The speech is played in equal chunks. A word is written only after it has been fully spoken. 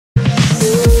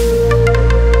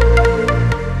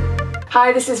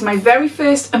Hi, this is my very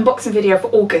first unboxing video for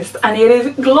August and it is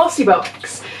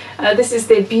Glossybox. This is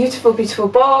the beautiful, beautiful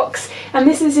box and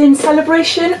this is in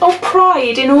celebration of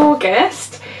Pride in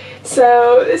August.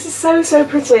 So this is so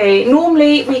pretty.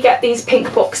 Normally we get these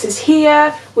pink boxes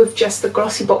here with just the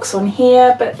Glossybox on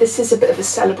here, but this is a bit of a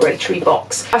celebratory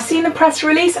box. I've seen the press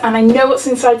release and I know what's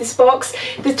inside this box.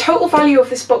 The total value of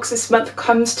this box this month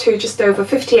comes to just over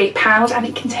 £58 and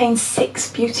it contains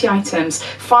 6 beauty items,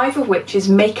 5 of which is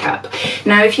makeup.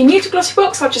 Now if you're new to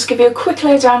Glossybox, I'll just give you a quick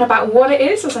lowdown about what it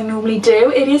is, as I normally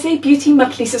do. It is a beauty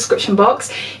monthly subscription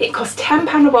box. It costs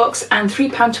 £10 a box and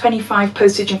 £3.25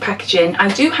 postage and packaging.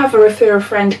 I do have a refer a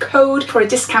friend code for a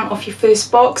discount off your first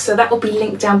box, so that will be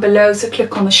linked down below, so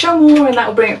click on the show more and that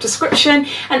will bring up description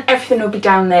and everything will be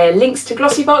down there. Links to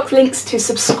Glossybox, links to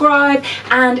subscribe,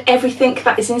 and everything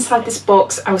that is inside this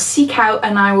box I will seek out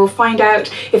and I will find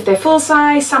out if they're full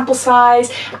size, sample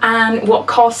size, and what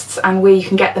costs and where you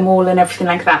can get them all and everything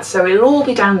like that. So it'll all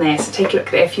be down there, so take a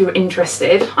look there if you're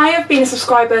interested. I have been a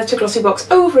subscriber to Glossybox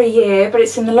over a year, but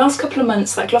it's in the last couple of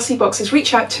months that Glossybox has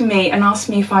reached out to me and asked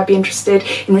me if I'd be interested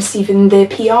in receiving their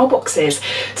PR boxes.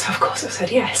 So of course I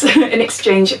said yes in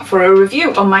exchange for a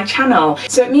review on my channel.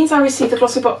 So it means I receive the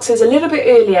glossy boxes a little bit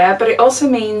earlier, but it also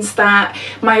means that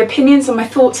my opinions and my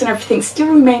thoughts and everything still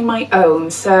remain my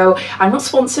own. So I'm not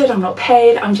sponsored, I'm not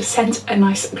paid, I'm just sent a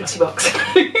nice glossy box.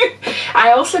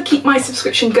 I also keep my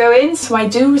subscription going, so I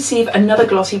do receive another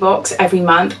glossy box every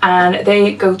month and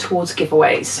they go towards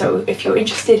giveaways. So if you're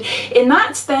interested in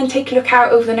that, then take a look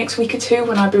out over the next week or two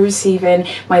when I'll be receiving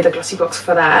my other glossy box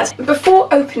for that.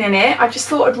 Before opening it, I just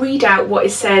thought I'd read out what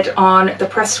is said on the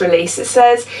press release. It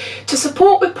says, to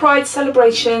support with Pride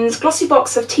celebrations,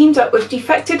 Glossybox have teamed up with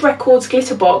Defected Records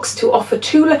Glitterbox to offer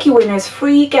 2 lucky winners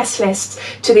free guest lists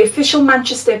to the official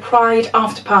Manchester Pride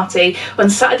after party on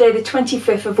Saturday the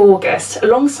 25th of August,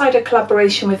 alongside a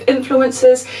collaboration with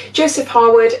influencers Joseph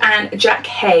Harwood and Jack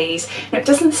Hayes. Now it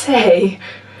doesn't say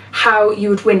how you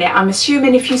would win it. I'm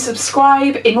assuming if you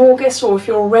subscribe in August, or if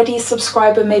you're already a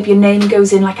subscriber, maybe your name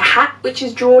goes in like a hat which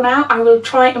is drawn out. I will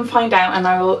try and find out and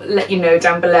I will let you know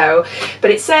down below. But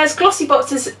it says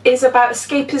Glossybox is about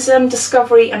escapism,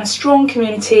 discovery and a strong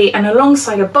community, and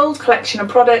alongside a bold collection of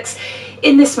products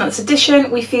in this month's edition,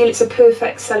 we feel it's a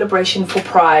perfect celebration for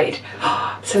Pride.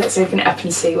 So let's open it up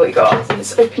and see what we got. So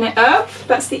let's open it up.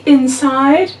 That's the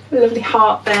inside, a lovely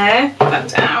heart there, put that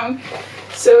down.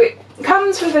 So it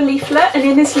comes with a leaflet, and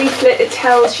in this leaflet it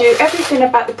tells you everything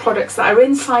about the products that are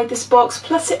inside this box,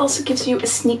 plus it also gives you a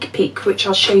sneak peek, which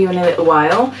I'll show you in a little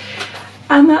while.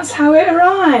 And that's how it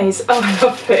arrives. Oh, I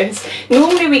love this.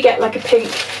 Normally we get like a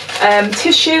pink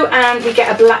tissue and we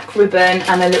get a black ribbon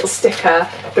and a little sticker,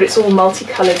 but it's all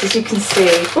multicoloured, as you can see.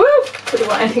 Woo! I don't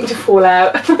want anything to fall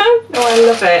out. Oh, I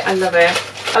love it, I love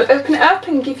it. I'll open it up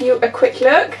and give you a quick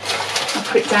look. I'll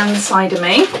put it down the side of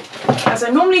me. As I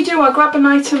normally do, I'll grab an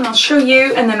item and I'll show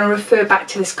you, and then I'll refer back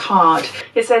to this card.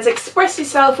 It says, express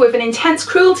yourself with an intense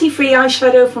cruelty-free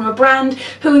eyeshadow from a brand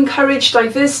who encourage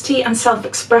diversity and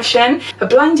self-expression, a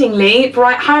blindingly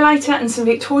bright highlighter and some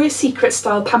Victoria's Secret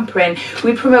style pampering.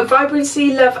 We promote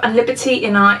vibrancy, love and liberty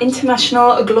in our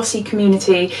international glossy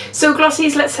community. So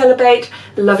glossies, let's celebrate.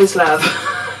 Love is love.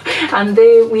 And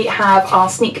there we have our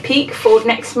sneak peek for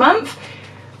next month,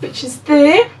 which is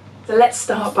there. So let's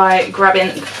start by grabbing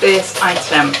this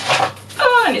item.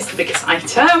 Oh, and it's the biggest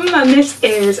item, and this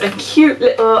is a cute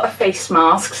little face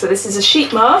mask. So this is a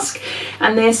sheet mask,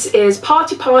 and this is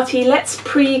Party Party Let's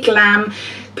Pre-Glam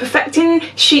Perfecting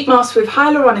Sheet Mask with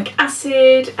Hyaluronic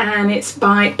Acid, and it's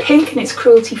by Pink and it's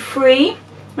cruelty free.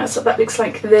 That's what that looks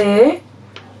like there.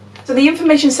 So the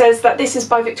information says that this is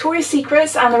by Victoria's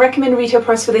Secret and the recommended retail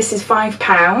price for this is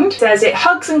 £5. It says it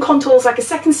hugs and contours like a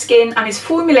second skin and is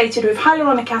formulated with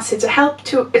hyaluronic acid to help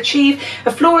to achieve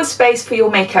a flawless base for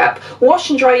your makeup. Wash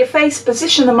and dry your face,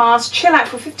 position the mask, chill out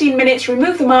for 15 minutes,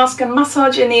 remove the mask and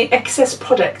massage in the excess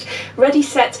product. Ready,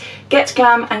 set, get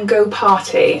glam and go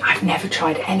party. I've never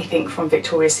tried anything from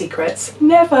Victoria's Secret.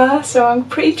 Never, so I'm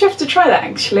pretty chuffed to try that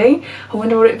actually. I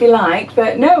wonder what it'd be like,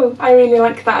 but no, I really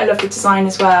like that. I love the design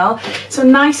as well. So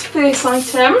nice first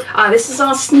item. This is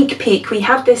our sneak peek. We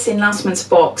had this in last month's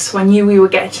box, so I knew we were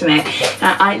getting it.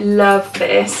 I love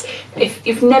this. If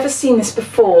you've never seen this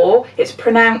before, it's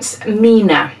pronounced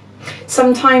Mina.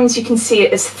 Sometimes you can see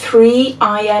it as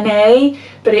 3INA,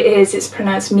 but it's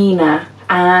pronounced Mina.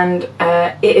 And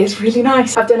it is really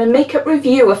nice. I've done a makeup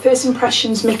review, a first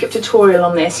impressions makeup tutorial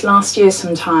on this last year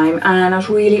sometime, and I was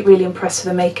really impressed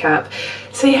with the makeup.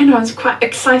 So yeah, no, I was quite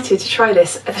excited to try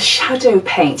this. The shadow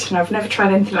paint, and I've never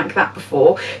tried anything like that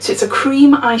before. So it's a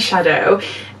cream eyeshadow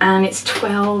and it's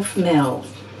 12 mil.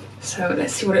 So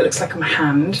let's see what it looks like on my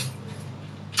hand.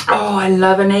 Oh, I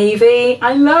love a navy.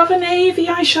 I love a navy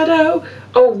eyeshadow.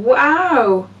 Oh,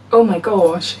 wow. Oh my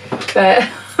gosh.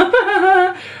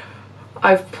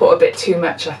 I've put a bit too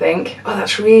much, I think. Oh,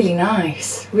 that's really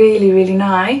nice. Really, really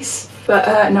nice.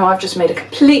 But no, I've just made a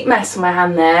complete mess of my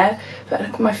hand there. But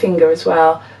look at my finger as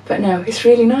well. But no, it's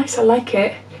really nice. I like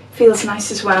it. Feels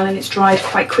nice as well, and it's dried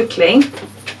quite quickly.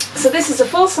 So this is a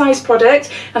full-size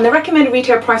product, and the recommended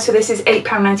retail price for this is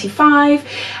 £8.95,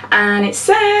 and it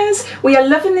says, we are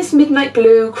loving this midnight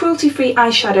blue cruelty-free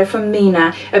eyeshadow from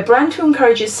Mina, a brand who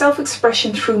encourages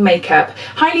self-expression through makeup.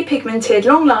 Highly pigmented,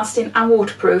 long-lasting and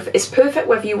waterproof. It's perfect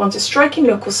whether you want a striking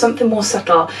look or something more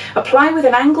subtle. Apply with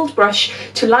an angled brush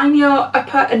to line your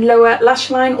upper and lower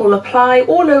lash line, or apply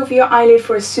all over your eyelid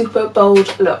for a super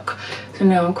bold look. So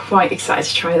no, I'm quite excited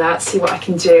to try that, see what I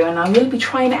can do, and I will be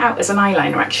trying it out as an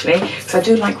eyeliner actually, because I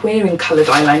do like wearing coloured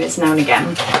eyeliners now and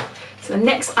again. So the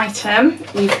next item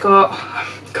we've got,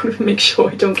 got to make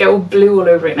sure I don't get all blue all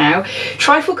over it now.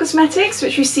 Trifle Cosmetics,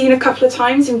 which we've seen a couple of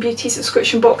times in beauty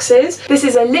subscription boxes. This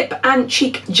is a lip and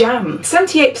cheek jam.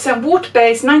 78%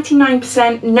 water-based,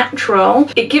 99% natural.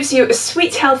 It gives you a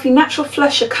sweet, healthy, natural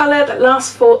flush of colour that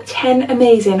lasts for 10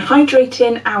 amazing,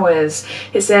 hydrating hours.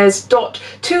 It says, dot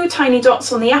 2 tiny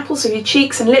dots on the apples of your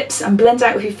cheeks and lips and blend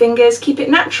out with your fingers. Keep it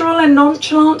natural and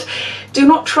nonchalant. Do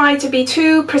not try to be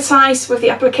too precise with the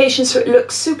application so it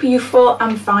looks super youthful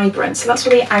and vibrant. So that's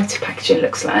what the outer packaging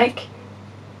looks like.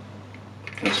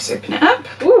 I'll just open it up.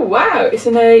 Oh wow, it's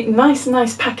in a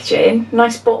nice packaging,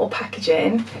 nice bottle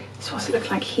packaging. So what's it look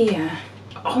like here?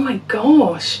 Oh my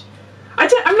gosh.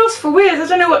 I'm lost for words, I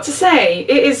don't know what to say.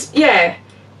 It is, yeah,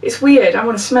 it's weird. I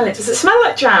want to smell it. Does it smell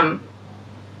like jam?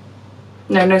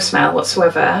 No, no smell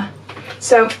whatsoever.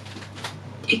 So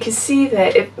you can see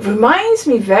that it reminds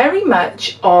me very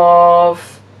much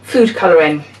of food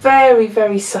colouring.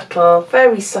 Very subtle,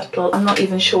 very subtle. I'm not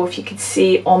even sure if you could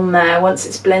see on there once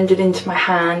it's blended into my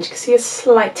hand. You can see a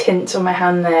slight tint on my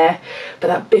hand there, but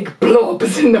that big blob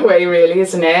is in the way really,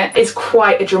 isn't it? It's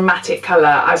quite a dramatic colour.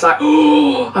 I was like,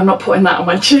 oh, I'm not putting that on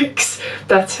my cheeks.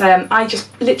 But I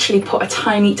just literally put a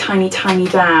tiny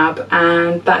dab,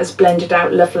 and that is blended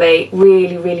out lovely.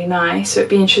 Really nice. So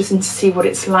it'd be interesting to see what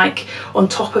it's like on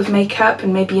top of makeup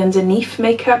and maybe underneath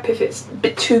makeup if it's a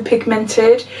bit too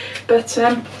pigmented. But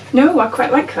no, I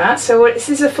quite like that. So this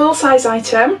is a full-size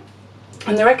item,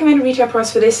 and the recommended retail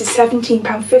price for this is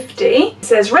 £17.50. It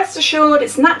says, rest assured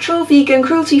it's natural, vegan,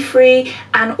 cruelty-free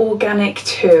and organic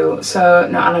too. So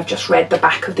no, and I've just read the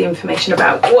back of the information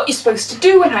about what you're supposed to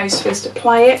do and how you're supposed to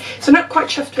apply it. So not quite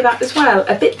chuffed with that as well.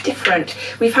 A bit different.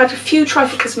 We've had a few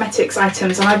Trifle Cosmetics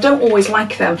items and I don't always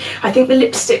like them. I think the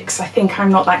lipsticks,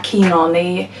 I'm not that keen on.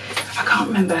 I can't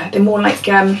remember. They're more like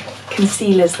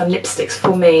concealers than lipsticks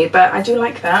for me, but I do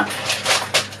like that.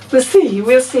 We'll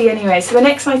see anyway. So the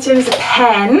next item is a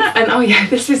pen, and oh yeah,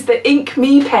 this is the Ink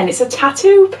Me pen. It's a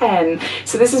tattoo pen.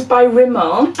 So this is by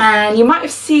Rimmel, and you might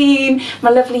have seen my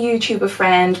lovely YouTuber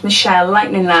friend Michelle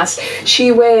Lightning Lass.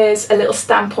 She wears a little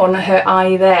stamp on her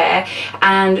eye there,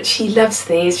 and she loves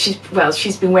these. She's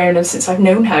been wearing them since I've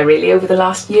known her really, over the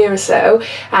last year or so,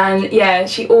 and yeah,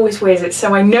 she always wears it.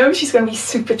 So I know she's going to be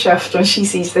super chuffed when she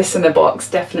sees this in the box,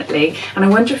 definitely. And I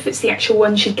wonder if it's the actual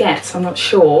one she gets. I'm not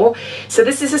sure. So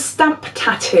this is a stamp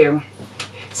tattoo.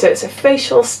 So it's a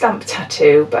facial stamp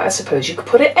tattoo, but I suppose you could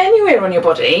put it anywhere on your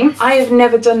body. I have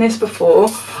never done this before.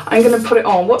 I'm going to put it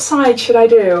on. What side should I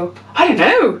do? I don't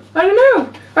know.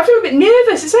 I feel a bit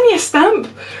nervous. It's only a stamp.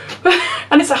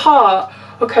 And it's a heart.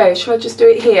 Okay, should I just do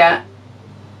it here?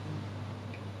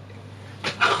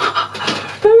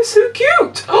 That is so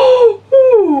cute.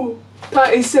 Oh,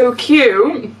 that is so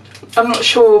cute. I'm not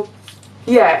sure.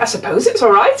 Yeah, I suppose it's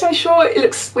alright. I'm sure it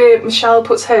looks where Michelle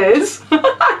puts hers.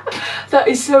 That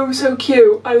is so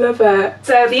cute. I love it.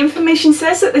 So the information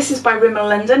says that this is by Rimmel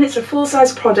London. It's a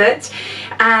full-size product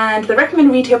and the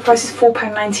recommended retail price is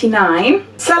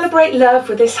 £4.99. Celebrate love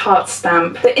with this heart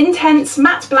stamp. The intense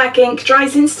matte black ink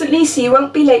dries instantly so you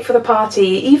won't be late for the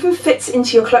party. It even fits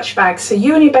into your clutch bag so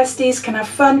you and your besties can have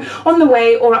fun on the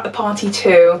way or at the party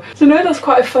too. So no, that's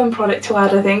quite a fun product to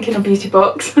add, I think, in a beauty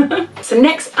box. So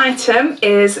next item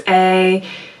is a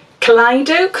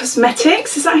Kaleido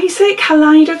Cosmetics, is that how you say it?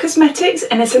 Kaleido Cosmetics,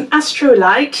 and it's an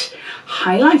Astrolight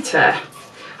highlighter.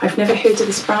 I've never heard of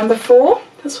this brand before.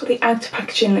 That's what the outer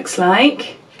packaging looks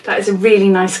like. That is a really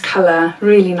nice colour,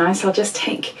 really nice. I'll just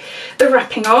take the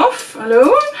wrapping off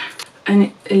alone,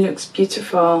 and it looks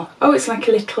beautiful. Oh, it's like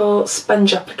a little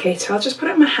sponge applicator. I'll just put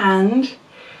it in my hand.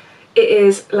 It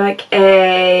is like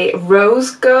a rose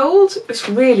gold. It's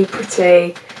really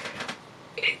pretty.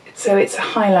 So it's a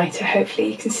highlighter,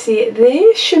 hopefully you can see it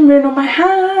there, shimmering on my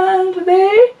hand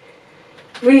there.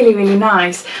 Really, really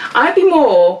nice. I'd be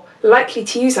more likely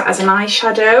to use that as an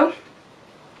eyeshadow.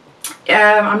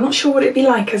 I'm not sure what it'd be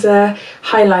like as a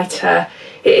highlighter.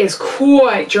 It is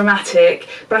quite dramatic,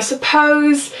 but I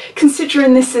suppose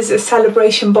considering this is a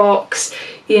celebration box,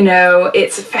 you know,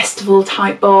 it's a festival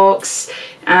type box,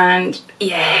 and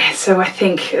yeah, so I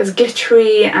think as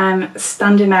glittery and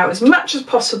standing out as much as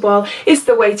possible is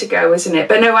the way to go, isn't it?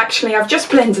 But no, actually I've just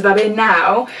blended that in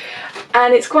now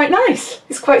and it's quite nice.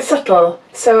 It's quite subtle.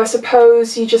 So I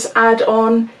suppose you just add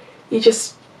on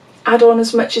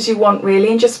as much as you want really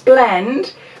and just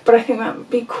blend, but I think that would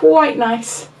be quite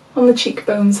nice on the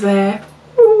cheekbones there.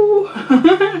 Or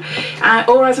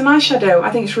as an eyeshadow. I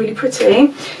think it's really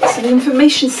pretty. So the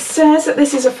information says that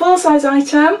this is a full-size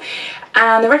item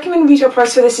and the recommended retail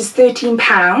price for this is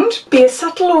 £13. Be as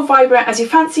subtle or vibrant as you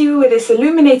fancy with this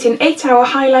illuminating 8-hour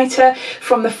highlighter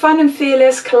from the fun and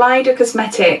fearless Kaleido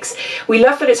Cosmetics. We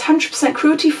love that it's 100%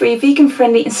 cruelty-free,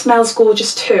 vegan-friendly and smells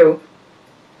gorgeous too.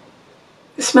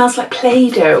 It smells like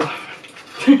Play-Doh.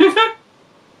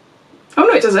 Oh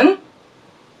no, it doesn't.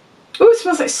 Oh, it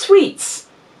smells like sweets.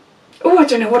 Oh, I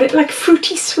don't know what like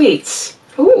fruity sweets.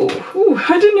 Oh,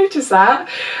 I didn't notice that.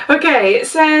 Okay, it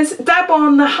says dab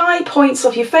on the high points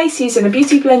of your face using a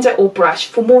beauty blender or brush.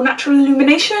 For more natural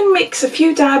illumination, mix a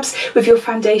few dabs with your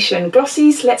foundation.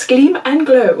 Glossy's Let's Gleam and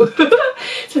Glow.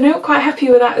 So no, quite happy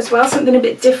with that as well, something a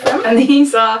bit different. And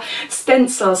these are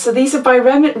stencils. So these are by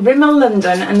Rimmel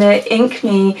London and they're Ink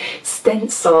Me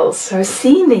stencils. So I've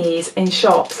seen these in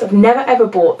shops. I've never ever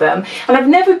bought them. And I've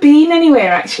never been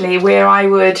anywhere actually where I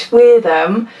would wear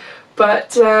them.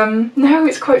 But no,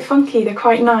 it's quite funky. They're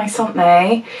quite nice, aren't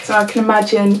they? So I can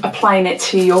imagine applying it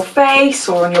to your face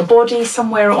or on your body,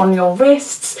 somewhere on your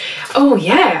wrists. Oh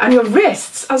yeah, and your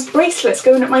wrists as bracelets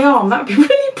going up my arm. That'd be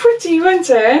really pretty, wouldn't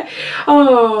it?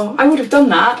 Oh, I would have done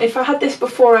that. If I had this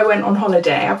before I went on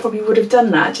holiday, I probably would have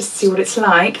done that just to see what it's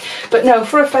like. But no,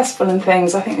 for a festival and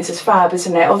things, I think this is fab,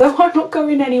 isn't it? Although I'm not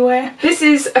going anywhere. This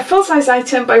is a full-size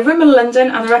item by Rimmel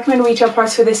London and the recommended retail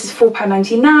price for this is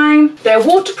 £4.99. They're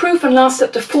waterproof and last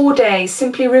up to 4 days.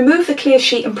 Simply remove the clear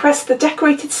sheet and press the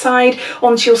decorated side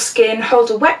onto your skin.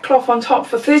 Hold a wet cloth on top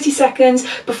for 30 seconds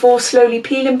before slowly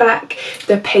peeling back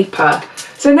the paper.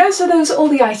 So those are all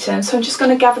the items, so I'm just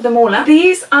going to gather them all up.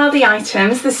 These are the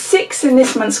items. There's 6 in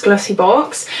this month's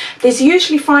Glossybox. There's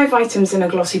usually 5 items in a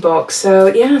Glossybox, so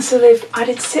yeah, so they've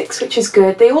added 6, which is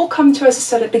good. They all come to, as I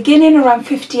said at the beginning, around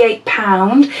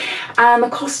 £58, and the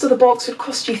cost of the box would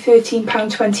cost you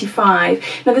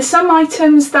 £13.25. Now there's some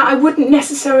items that I wouldn't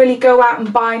necessarily go out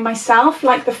and buy myself,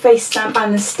 like the face stamp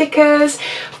and the stickers,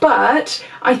 but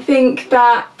I think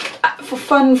that for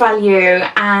fun value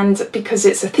and because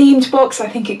it's a themed box, I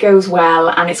think it goes well,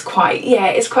 and it's quite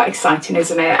exciting,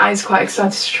 isn't it? I was quite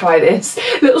excited to try this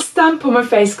little stamp on my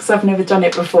face because I've never done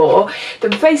it before.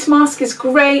 The face mask is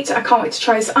great. I can't wait to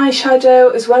try this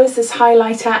eyeshadow as well as this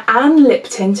highlighter and lip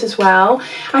tint as well.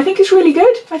 I think it's really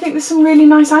good. I think there's some really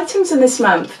nice items in this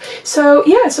month. So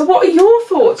yeah, so what are your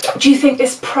thoughts? Do you think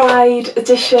this Pride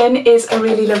edition is a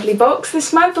really lovely box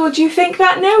this month, or do you think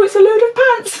that no, it's a load of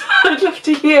pants? I'd love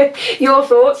to hear your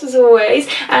thoughts as always,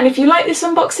 and if you like this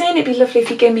unboxing, it'd be lovely if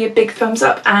you gave me a big thumbs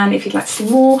up, and if you'd like to see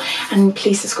more, and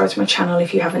please subscribe to my channel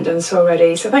if you haven't done so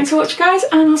already. So thanks for watching guys,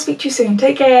 and I'll speak to you soon.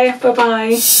 Take care, bye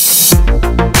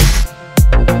bye.